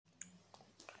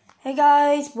Hey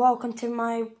guys, welcome to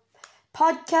my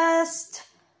podcast.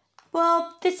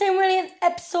 Well, this ain't really an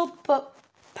episode, but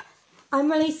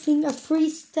I'm releasing a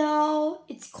freestyle.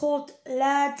 It's called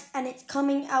Lads, and it's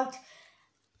coming out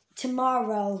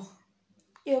tomorrow.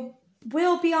 It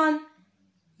will be on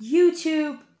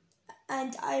YouTube,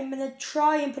 and I'm gonna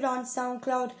try and put it on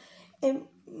SoundCloud. It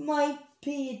might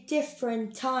be a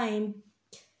different time,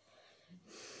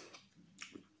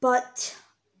 but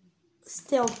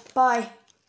still, bye.